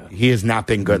because he has not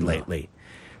been good lately.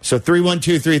 So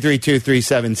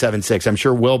 312-332-3776. I'm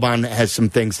sure Wilbon has some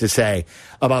things to say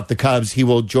about the Cubs. He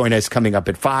will join us coming up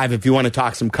at 5. If you want to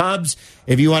talk some Cubs,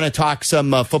 if you want to talk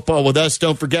some football with us,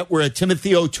 don't forget we're at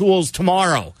Timothy O'Toole's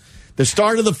tomorrow. The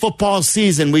start of the football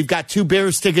season. We've got 2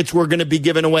 Bears tickets. We're going to be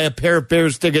giving away a pair of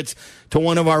Bears tickets to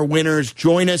one of our winners.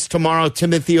 Join us tomorrow.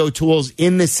 Timothy O'Toole's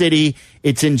in the city.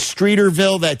 It's in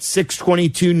Streeterville. That's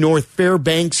 622 North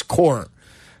Fairbanks Court.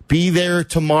 Be there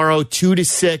tomorrow, 2 to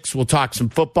 6. We'll talk some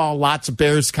football, lots of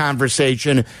Bears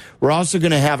conversation. We're also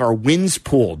going to have our wins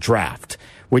pool draft,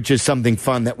 which is something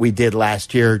fun that we did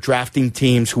last year, drafting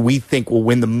teams who we think will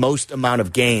win the most amount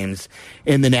of games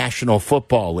in the National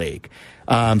Football League.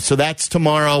 So that's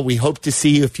tomorrow. We hope to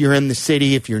see you if you're in the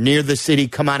city. If you're near the city,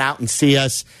 come on out and see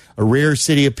us. A rare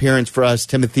city appearance for us,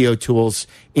 Timothy O'Toole's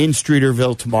in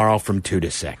Streeterville tomorrow from 2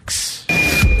 to 6.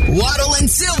 Waddle and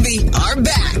Sylvie are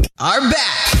back.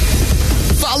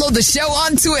 Follow the show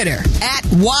on Twitter at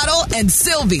Waddle and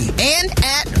Sylvie and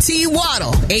at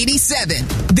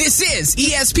TWaddle87. This is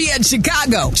ESPN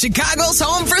Chicago, Chicago's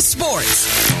home for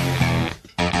sports.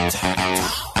 All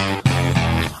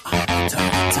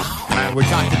right, we're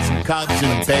talking some Cubs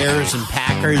and Bears and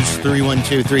Packers.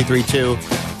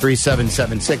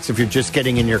 312-332-3776. If you're just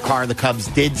getting in your car, the Cubs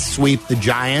did sweep the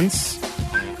Giants,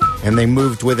 and they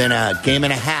moved within a game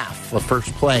and a half of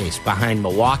first place behind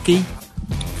Milwaukee.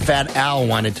 Fat Al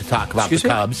wanted to talk about the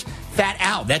Cubs. Fat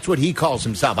Al, that's what he calls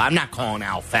himself. I'm not calling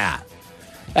Al fat.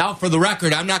 Al, for the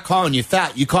record, I'm not calling you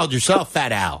fat. You called yourself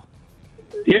Fat Al.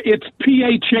 It's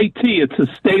P-H-A-T. It's a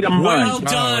state of mind. Well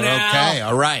done, Al. Okay,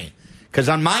 all right. Because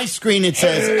on my screen it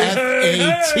says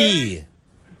F-A-T.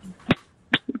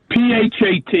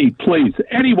 P-H-A-T, please.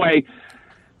 Anyway,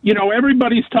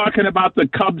 everybody's talking about the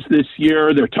Cubs this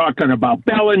year. They're talking about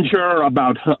Bellinger,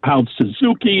 about how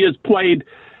Suzuki has played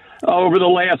over the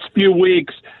last few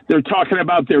weeks. They're talking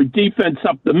about their defense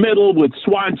up the middle with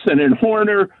Swanson and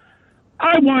Horner.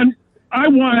 I want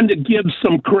to give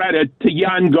some credit to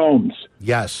Yan Gomes.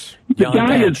 Yes. The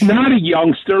guy is not a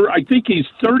youngster. I think he's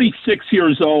 36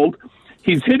 years old.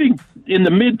 He's hitting in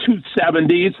the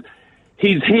mid-270s.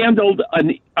 He's handled a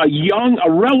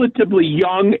relatively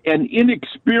young and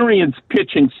inexperienced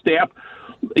pitching staff.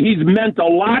 He's meant a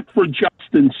lot for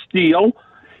Justin Steele.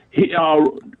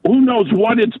 Who knows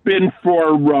what it's been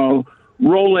for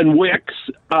Roland Wicks?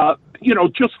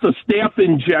 Just the staff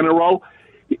in general.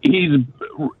 His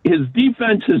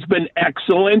defense has been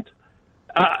excellent.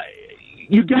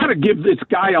 You got to give this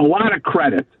guy a lot of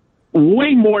credit,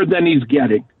 way more than he's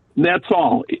getting. That's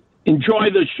all.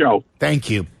 Enjoy the show. Thank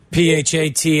you.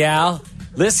 P-H-A-T, Al.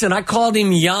 Listen, I called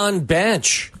him Jan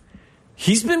Bench.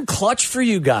 He's been clutch for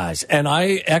you guys, and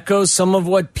I echo some of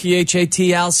what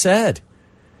P-H-A-T, Al said.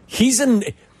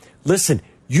 Listen,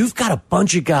 you've got a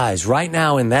bunch of guys right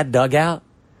now in that dugout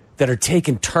that are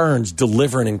taking turns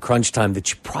delivering in crunch time that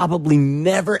you probably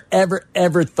never, ever,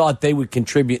 ever thought they would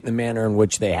contribute in the manner in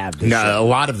which they have this year. A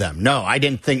lot of them. No, I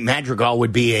didn't think Madrigal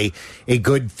would be a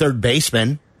good third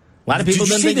baseman. A lot of people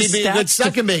didn't think he'd be a good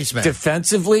second baseman.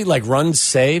 Defensively, like runs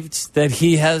saved that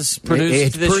he has produced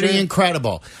It's this pretty year?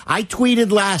 incredible. I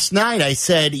tweeted last night, I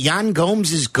said, Yan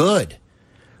Gomes is good.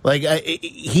 Like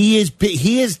he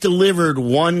has delivered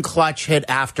one clutch hit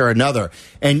after another.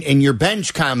 And your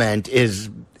bench comment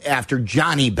is after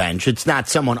Johnny Bench. It's not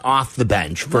someone off the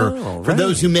bench. For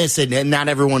those who miss it, and not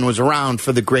everyone was around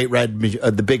for the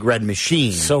the big red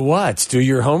machine. So what? Do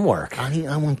your homework.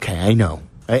 I'm okay. I know.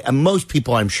 Most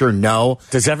people, I'm sure, know.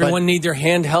 Does everyone need their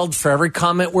hand held for every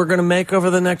comment we're going to make over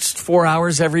the next 4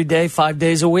 hours every day, 5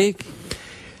 days a week?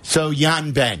 So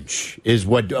Jan Bench is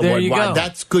what go.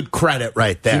 That's good credit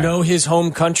right there. Do you know his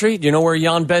home country? Do you know where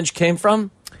Jan Bench came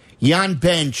from? Jan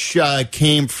Bench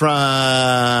came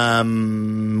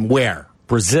from where?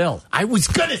 Brazil. I was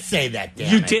going to say that,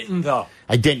 damn You it. didn't, though.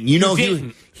 I didn't. You know,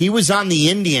 he was on the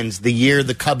Indians the year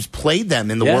the Cubs played them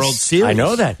in the World Series. I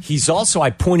know that. He's also,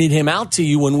 I pointed him out to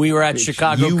you when we were at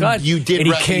Chicago Cut. You did and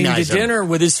he recognize came to dinner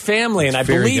with his family, and I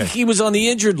believe he was on the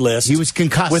injured list. He was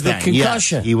concussed with then. a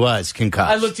concussion. Yes, he was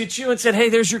concussed. I looked at you and said, hey,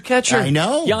 there's your catcher. I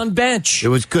know. Jan Bench. It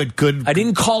was good. I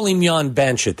didn't call him Jan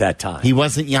Bench at that time. He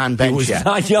wasn't Jan Bench He was yet.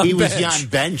 not Jan He was Bench. Jan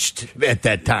Benched at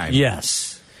that time.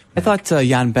 Yes. I thought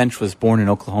Jan Bench was born in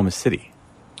Oklahoma City.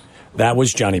 That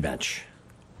was Johnny Bench.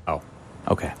 Oh,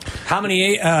 okay. How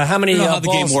many I don't know how the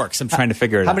balls, game works. I'm trying to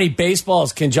figure it out. How many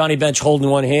baseballs can Johnny Bench hold in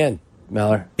one hand,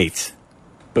 Meller? 8.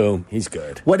 Boom. He's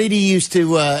good. What did he used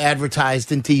to advertise?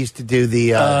 Didn't he used to do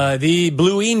the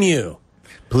Blue Emu.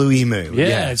 Blue Emu?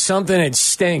 Yeah, it's something that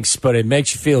stinks, but it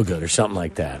makes you feel good or something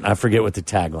like that. I forget what the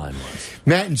tagline was.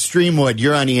 Matt in Streamwood,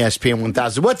 you're on ESPN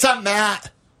 1000. What's up,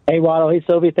 Matt? Hey, Waddle. Hey,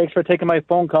 Sylvie. Thanks for taking my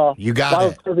phone call. You got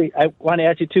Waddle, it. Sylvie, I want to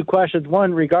ask you 2 questions.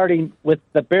 One, regarding with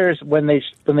the Bears, when they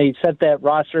set that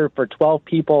roster for 12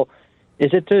 people,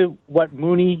 is it to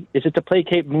Mooney? Is it to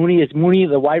placate Mooney? Is Mooney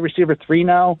the wide receiver 3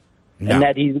 now? No. And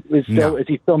that he is still is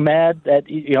he still mad that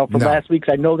from last week?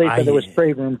 I know they said there was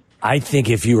trade room. I think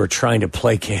if you were trying to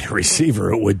placate a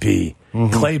receiver, it would be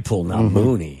Claypool, not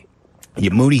Mooney.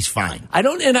 Yeah, Mooney's fine. I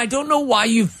don't know why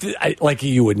you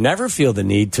would never feel the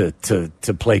need to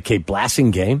placate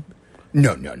Blasingame.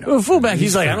 No. Well, fullback,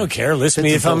 he's like, I don't care. List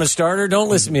me if I'm a starter. Don't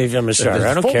list me if I'm a starter.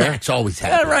 I don't care. Fullbacks always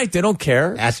have. Yeah, right. They don't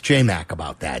care. Ask J-Mac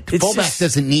about that. It's Fullback just-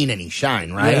 doesn't need any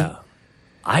shine, right? Yeah.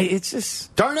 It's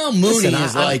just Darnell Mooney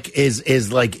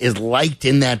is liked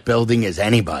in that building as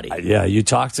anybody. Yeah, you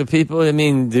talk to people. I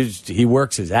mean, he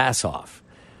works his ass off.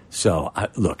 So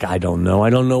look, I don't know. I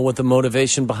don't know what the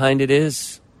motivation behind it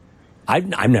is.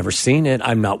 I've never seen it.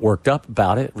 I'm not worked up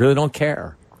about it. Really don't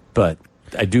care. But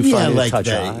I do find it a touch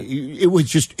odd.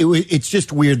 It's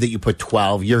just weird that you put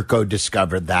 12. Yurko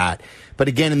discovered that. But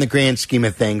again, in the grand scheme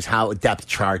of things, how depth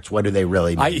charts, what do they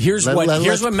really mean? Here's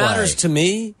what matters to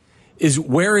me is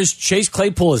where is Chase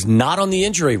Claypool is not on the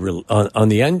injured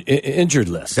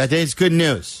list. That is good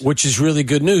news. Which is really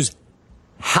good news.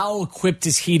 How equipped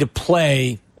is he to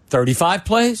play 35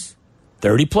 plays,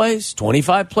 30 plays,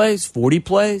 25 plays, 40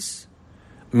 plays?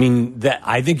 I mean,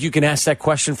 I think you can ask that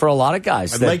question for a lot of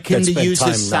guys. I'd like him to use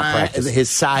his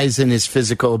size and his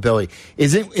physical ability.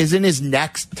 Isn't his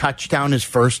next touchdown his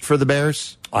first for the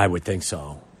Bears? I would think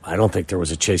so. I don't think there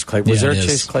was a Chase Claypool. Was there a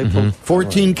Chase Claypool?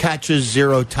 14 catches,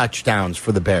 0 touchdowns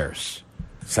for the Bears.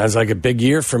 Sounds like a big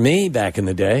year for me back in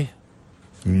the day.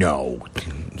 No.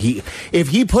 If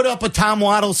he put up a Tom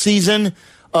Waddle season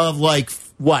of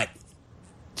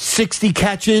 60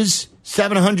 catches,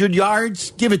 700 yards,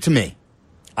 give it to me.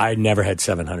 I never had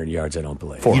 700 yards, I don't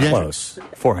believe. Close.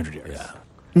 400 yards. Yeah.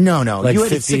 No. Like you had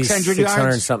 50, 600 600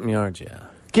 yards? something yards, yeah.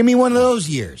 Give me one of those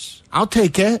years. I'll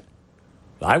take it.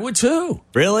 I would too.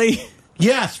 Really?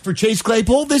 Yes, for Chase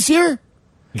Claypool this year?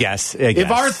 Yes. If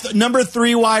our number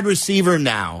 3 wide receiver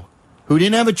now, who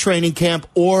didn't have a training camp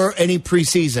or any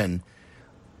preseason,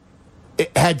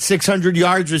 had 600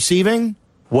 yards receiving?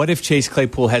 What if Chase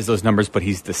Claypool has those numbers, but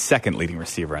he's the second leading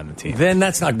receiver on the team? Then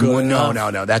that's not good.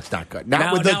 No, that's not good.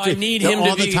 Now I need him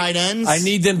to be the tight ends. I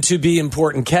need them to be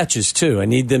important catches too. I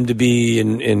need them to be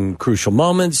in crucial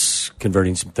moments,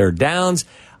 converting some third downs.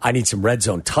 I need some red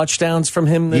zone touchdowns from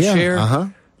him this year.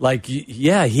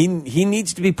 He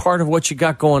needs to be part of what you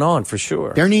got going on for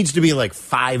sure. There needs to be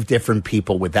 5 different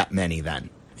people with that many then.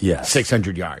 Yes.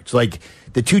 600 yards.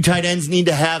 The 2 tight ends need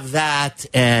to have that,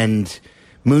 and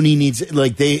Mooney needs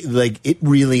it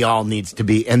really all needs to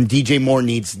be, and DJ Moore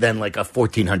needs then a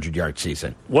 1,400 yard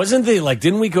season. Wasn't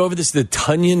didn't we go over this, the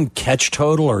Tunyon catch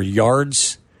total or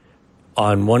yards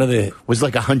on one of the was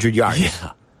 100 yards.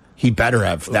 Yeah. He better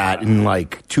have that in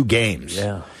like 2 games.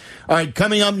 Yeah. All right,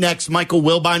 coming up next, Michael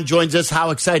Wilbon joins us.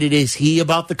 How excited is he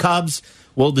about the Cubs?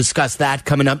 We'll discuss that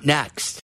coming up next.